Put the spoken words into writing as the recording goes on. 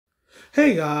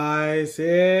Hey guys,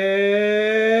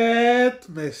 it's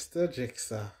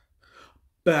Mrjikser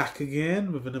back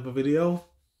again with another video.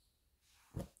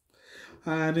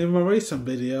 And in my recent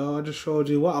video, I just showed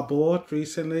you what I bought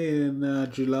recently in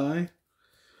July.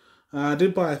 I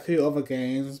did buy a few other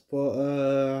games,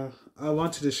 but I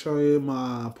wanted to show you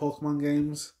my Pokemon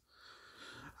games.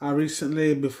 I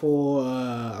recently, before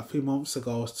a few months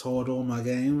ago, was told all my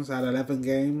games. I had 11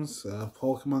 games,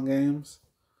 Pokemon games.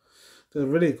 They're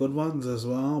really good ones as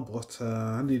well, but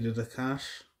I needed the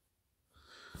cash.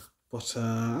 But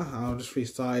I'll just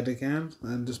restart it again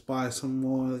and just buy some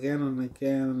more again and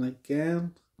again and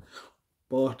again.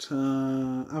 But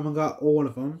I haven't got all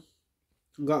of them.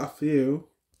 I've got a few.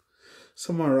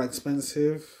 Some are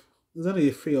expensive. There's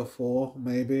only 3 or 4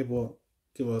 maybe, but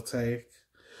give or take.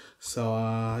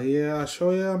 So yeah, I'll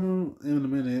show you in a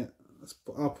minute.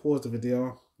 I'll pause the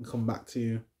video and come back to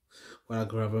you when I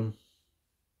grab them.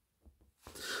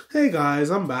 Hey guys,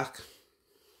 I'm back.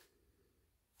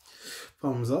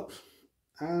 Thumbs up.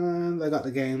 And I got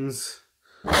the games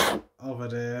over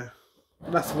there.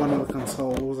 That's one of the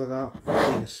consoles I got.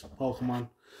 Pokemon.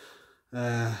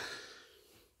 That's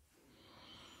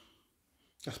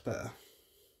better.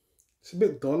 It's a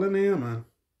bit dull in here, man.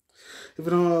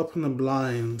 Even though I open the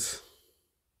blinds.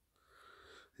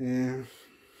 Yeah.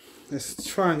 Let's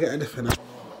try and get a different.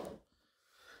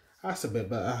 That's a bit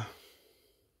better.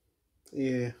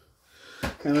 Yeah.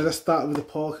 And let's start with the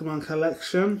Pokemon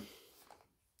collection.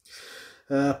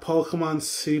 Pokemon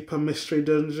Super Mystery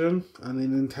Dungeon and the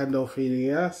Nintendo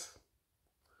 3DS. As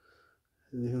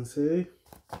you can see.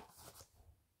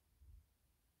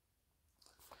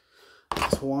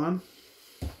 That's one.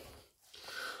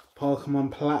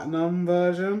 Pokemon Platinum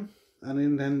version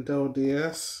and Nintendo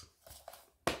DS.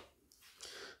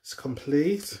 It's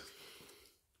complete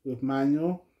with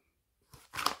manual.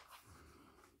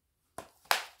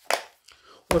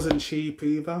 Wasn't cheap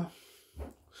either.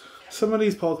 Some of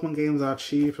these Pokemon games are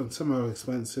cheap and some are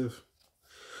expensive.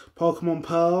 Pokemon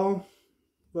Pearl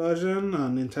version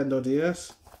on Nintendo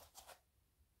DS.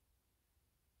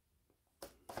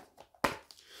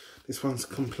 This one's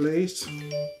complete.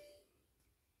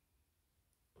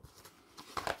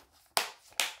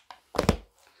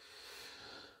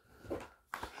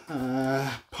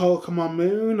 Pokemon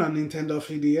Moon on Nintendo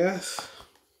 3DS.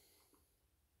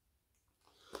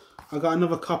 I got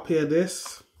another copy of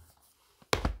this.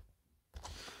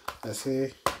 Let's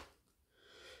see.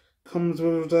 Comes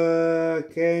with the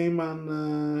game and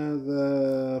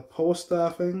the poster, I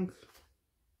think.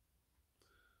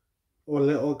 Or a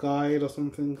little guide or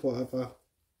something, whatever.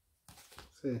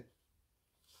 Let's see.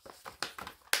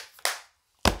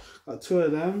 Got 2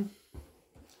 of them.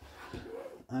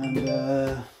 And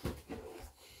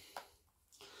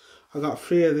I got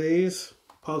 3 of these.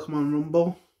 Pokemon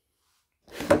Rumble.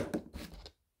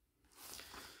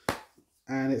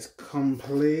 And it's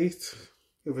complete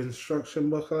with instruction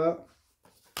booklet.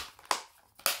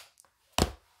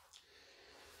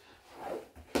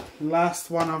 Last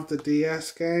one of the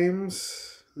DS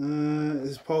games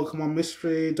is Pokemon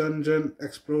Mystery Dungeon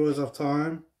Explorers of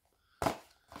Time.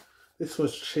 This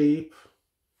was cheap.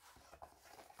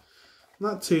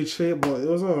 Not too cheap, but it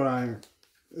was alright.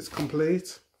 It's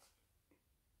complete.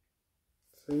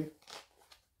 See?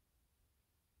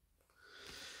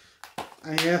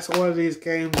 And yes, all of these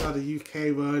games are the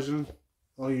UK version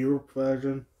or Europe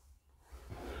version.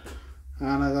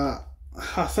 And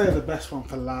I'll say the best one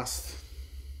for last.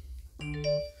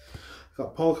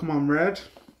 Got Pokemon Red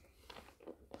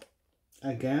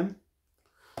again.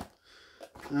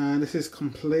 And this is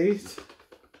complete.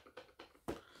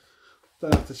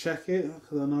 Don't have to check it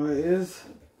because I know it is.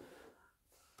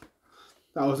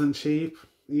 That wasn't cheap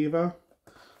either.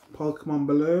 Pokemon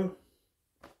Blue.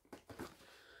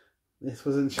 This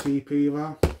wasn't cheap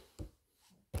either.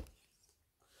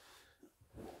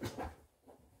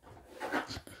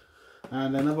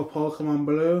 And another Pokemon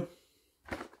Blue.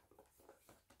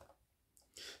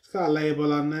 It's got a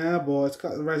label on there, but it's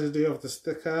got the residue of the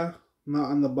sticker, not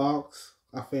on the box,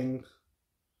 I think.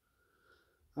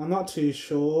 I'm not too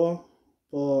sure,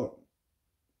 but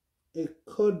it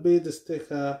could be the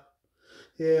sticker.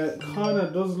 Yeah, it kind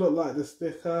of does look like the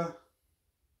sticker.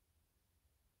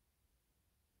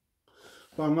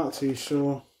 But I'm not too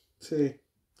sure. See,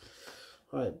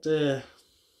 right there.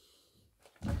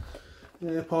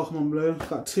 Yeah, Pokemon Blue.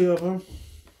 Got 2 of them.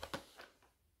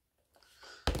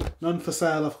 None for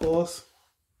sale, of course.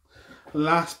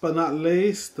 Last but not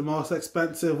least, the most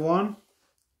expensive one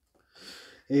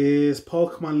is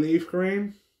Pokemon Leaf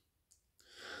Green.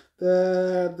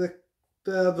 The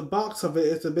box of it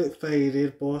is a bit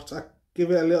faded, but I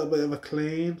give it a little bit of a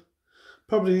clean.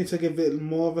 Probably need to give it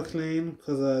more of a clean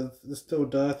because there's still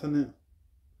dirt on it.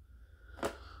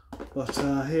 But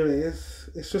here it is.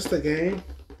 It's just a game,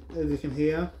 as you can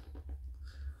hear.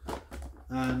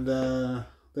 And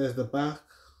there's the back.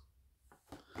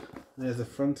 There's the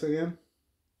front again.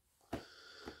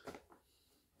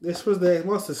 This was the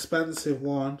most expensive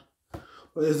one,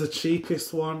 but it's the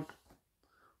cheapest one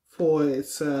for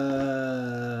its for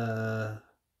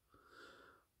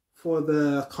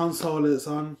the console it's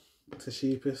on. It's the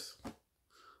cheapest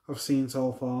I've seen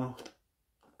so far.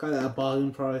 Got it at a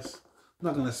bargain price. I'm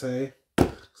not gonna say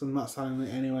because I'm not selling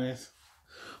it anyways.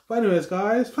 But anyways,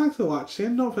 guys, thanks for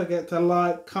watching. Don't forget to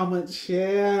like, comment,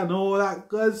 share, and all that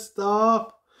good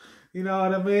stuff. You know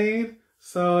what I mean?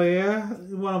 So yeah,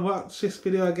 you want to watch this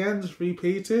video again, just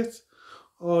repeat it.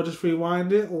 Or just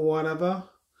rewind it, or whatever.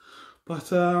 But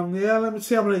yeah, let me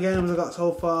see how many games I got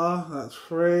so far. That's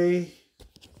 3.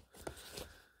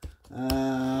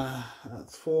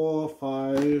 That's 4,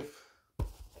 5,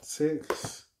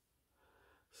 6,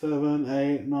 7,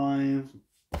 8, 9,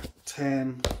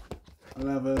 10,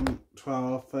 11,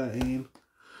 12, 13.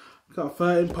 I've got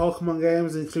 13 Pokemon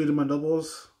games, including my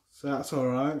doubles. So that's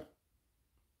alright.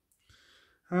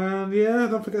 And yeah,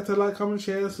 don't forget to like, comment,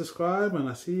 share, subscribe, and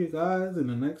I'll see you guys in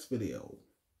the next video.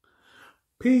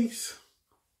 Peace.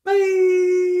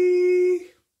 Bye.